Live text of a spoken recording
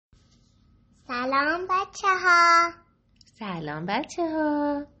سلام بچه ها. سلام بچه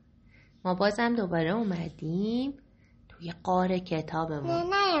ها. ما بازم دوباره اومدیم توی غار کتابمون. نه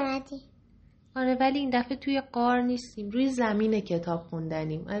نیومدی. آره ولی این دفعه توی غار نیستیم، روی زمین کتاب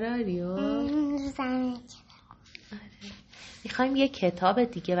خوندنیم. آره آریو؟ زمین کتاب. آره. میخوایم یه کتاب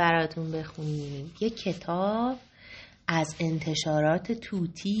دیگه براتون بخونیم، یه کتاب از انتشاراط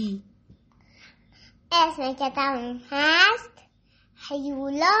توتی. اسم کتابم هست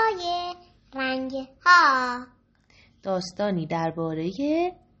هیولای رنگ ها. داستانی درباره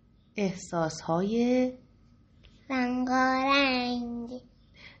احساسهای رنگارنگ.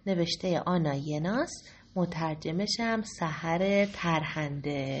 نوشته آنا یناس، مترجمش هم سحر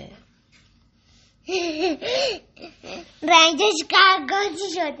ترهنده. رنگش قرقاتی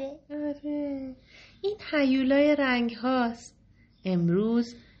شده. آره این هیولای رنگ هاست.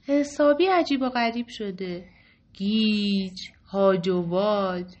 امروز حسابی عجیب و غریب شده، گیج، هاج و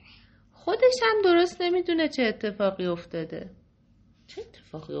واج. خودش هم درست نمیدونه چه اتفاقی افتاده. چه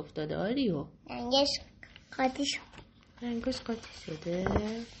اتفاقی افتاده آریو؟ رنگش قاطی شد. رنگش قاطی شده؟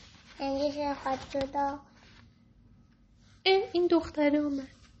 رنگش قاطی شده. این دختره اومد.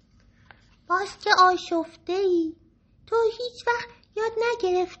 باز که آشفته ای. تو هیچ وقت یاد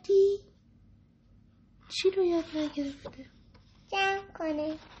نگرفتی؟ چی رو یاد نگرفته؟ جمع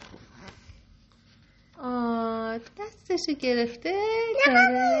کنه. دستشو گرفته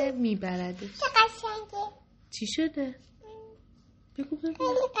داره میبردش. چه قشنگه. چی شده؟ بگو.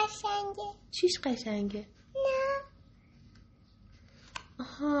 خیلی قشنگه. چیش قشنگه؟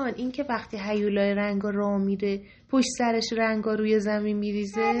 نه. این که وقتی هیولای رنگا راه میره پشت سرش رنگا روی زمین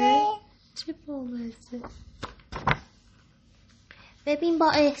میریزه. چه بامزه. ببین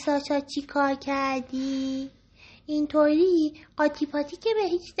با احساسات چی کار کردی. اینطوری قاطی پاتی که به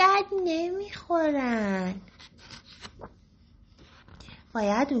هیچ دردی نمیخورن.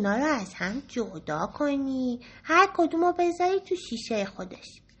 باید اونا رو از هم جدا کنی، هر کدومو بذاری تو شیشه خودش.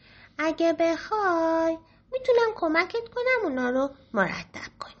 اگه بخوای میتونم کمکت کنم اونا رو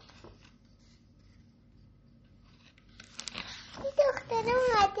مرتب کنی. این دختره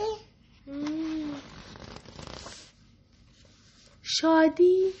اومده.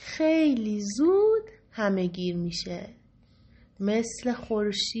 شادی خیلی زود همه گیر میشه، مثل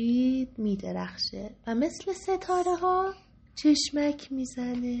خورشید میدرخشه و مثل ستاره ها چشمک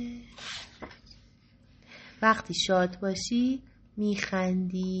میزنه. وقتی شاد باشی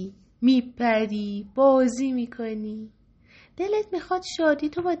میخندی، میپری، بازی میکنی. دلت میخواد شادی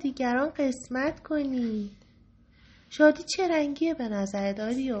تو با دیگران قسمت کنی. شادی چه رنگیه به نظر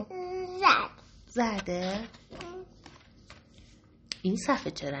داریو؟ زرده؟ این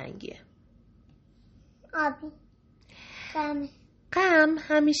صفحه چه رنگیه؟ آبی. غم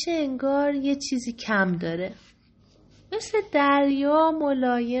همیشه انگار یه چیزی کم داره. مثل دریا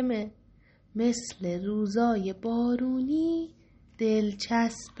ملایمه، مثل روزای بارونی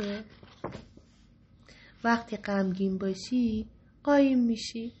دلچسبه. وقتی غمگین باشی قایم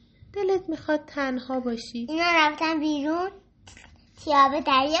میشی، دلت میخواد تنها باشی. اینا رفتن بیرون تیاب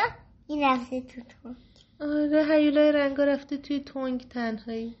دریا، این رفته تو تنگ. آره هیولای رنگا رفته توی تنگ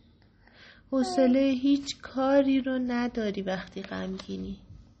تنهایی. حوصله هیچ کاری رو نداری وقتی غمگینی.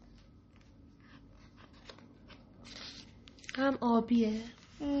 غم آبیه.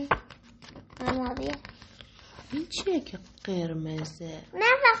 غم آبیه. این چیه که قرمزه؟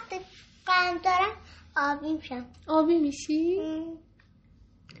 من وقتی غم دارم آبی میشم. آبی میشی؟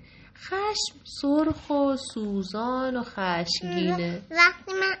 خشم سرخ و سوزان و خشمگینه.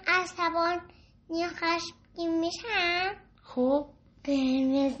 وقتی من عصبانی یا خشمگین میشم خب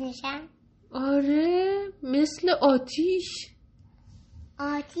قرمز میشم. آره مثل آتیش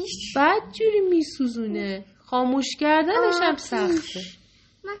بد جوری میسوزونه، خاموش کردنش هم سخته.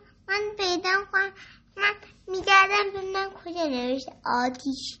 من پیدا کنم. من میگردم ببینم کجا نوشته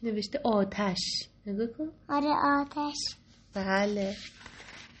آتیش. نوشته آتش. نگاه کن. آره آتش. بله.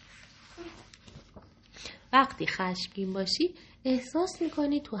 وقتی خشمگین باشی احساس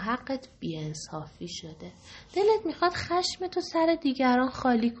میکنی تو حقت بی‌انصافی شده. دلت میخواد خشمتو سر دیگران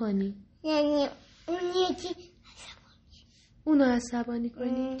خالی کنی. یعنی اون یکی اونو عصبانی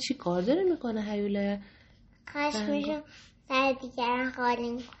کنی. چی کار داره میکنه هیولای؟ خشمشو سر دیگران خالی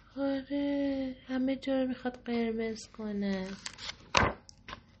میکنه. آره همه جا رو میخواد قرمز کنه.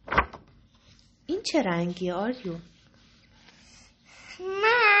 این چه رنگی آریو؟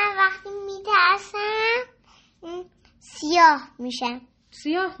 من وقتی میترسم سیاه میشم.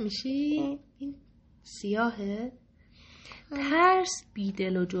 سیاه میشی؟ این سیاهه؟ ترس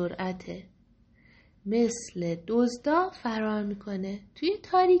بیدل و جرأته، مثل دزدا فرار میکنه، توی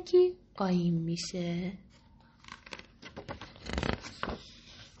تاریکی قایم میشه.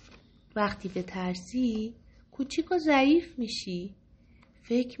 وقتی بترسی کوچیک و ضعیف میشی.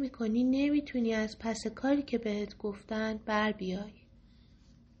 فکر میکنی نمیتونی از پس کاری که بهت گفتن بر بیای.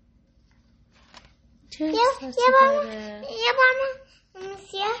 چه احساسی داره؟ یه بار من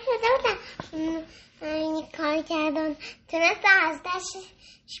سیاه شده بودم، این کار کردن تونست از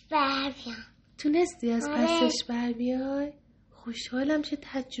دستش بر بیام. تونستی از پسش بر بیای؟ خوشحالم. چه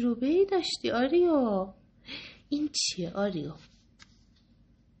تجربه‌ای داشتی آریو. این چیه آریو؟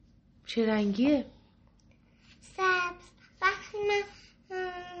 چه رنگیه؟ سبز. وقتی من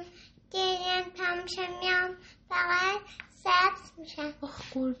گریم تموم شه میام فقط سبز میشم.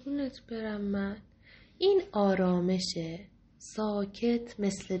 آخ قربونت برم من. این آرامشه، ساکت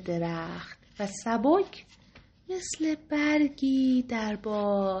مثل درخت و سبک مثل برگی در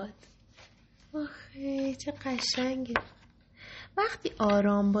باد. آخه چه قشنگه. وقتی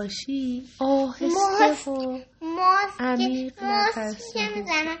آرام باشی آهسته و عمیق نفس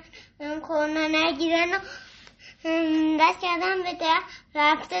میزنم. کرونا نگیرن و دست کردم به درخت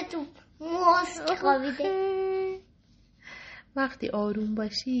رفته تو ماسک خوابیده. وقتی آروم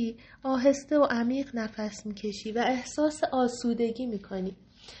باشی آهسته و عمیق نفس میکشی و احساس آسودگی میکنی.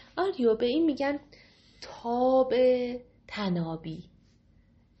 آریو به این میگن تاب تنابی،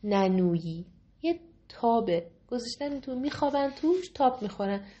 ننویی. یه تابه گذاشتن تو، میخوابن توش، تاب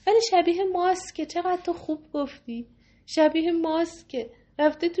میخورن، ولی شبیه ماسکه. چقدر تو خوب گفتی، شبیه ماسکه.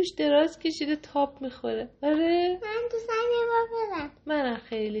 رفته توش دراز کشیده تاب میخوره. آره من تو یه بار برم. منم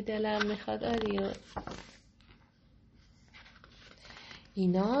خیلی دلم میخواد آریو.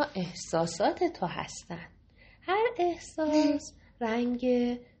 اینا احساسات تو هستن. هر احساس رنگ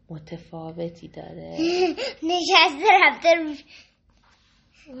متفاوتی داره. نشسته رفته روش،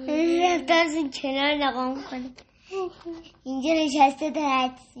 رفته از این کنار نقام کنه. اینجا نشسته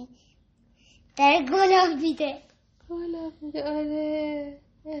درستی داره گلاب میده. آره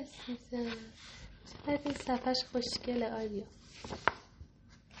عزیزم. چقدر این صفحش خوشگله آریا.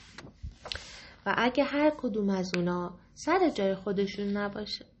 و اگه هر کدوم از اونا سر جای خودشون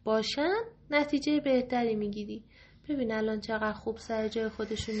باشن نتیجه بهتری میگیری. ببین الان چقدر خوب سر جای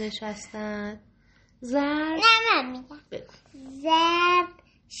خودشون نشستن. زرد نه من میگم زرد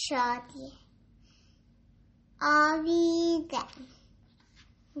شادیه، آبی غم،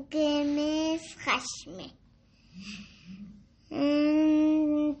 قرمز خشمه،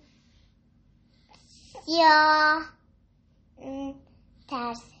 سیاه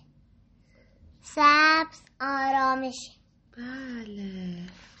ترسه، سبز آرامشه. بله.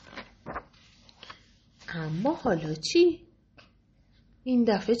 اما حالا چی؟ این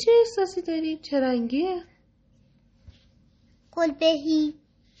دفعه چه احساسی داری؟ چه رنگیه؟ گلبهی.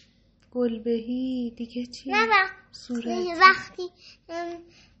 گلبهی دیگه چی؟ نه صورتی. وقتی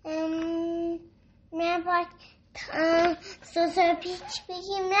نه باید سوسو پیچ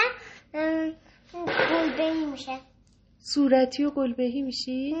بگیم نه گلبهی میشه. صورتی و گلبهی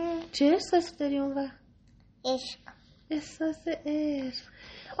میشی؟ چه احساسی داری اون وقت؟ عشق. احساس عشق.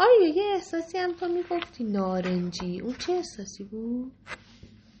 آیا یه احساسی هم تو میگفتی نارنجی، اون چه احساسی بود؟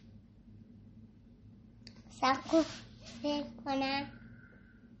 سکو فکر کنم.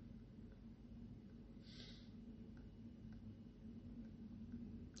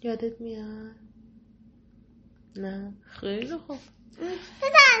 یادت میاد؟ نه خیلی خوب.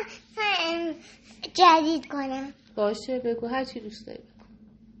 بذار جدید کنم. باشه بگو، هر چی دوست داری بگو.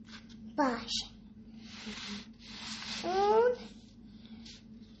 باشه. اون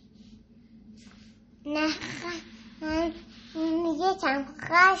نه یکم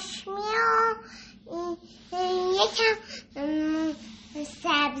خشمی و یکم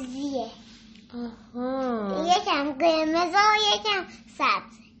سبزیه. آها. یکم قرمز و یکم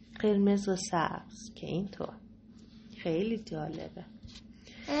سبز. قرمز و سبز که اینطور. خیلی جالبه.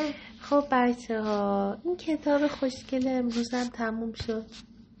 خب بچه ها این کتاب خوشگل امروزم تموم شد.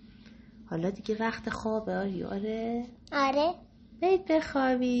 حالا دیگه وقت خوابه آریو. آره برید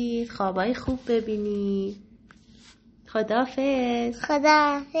بخوابید، خوابای خوب ببینید. خداحافظ.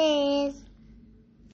 خداحافظ.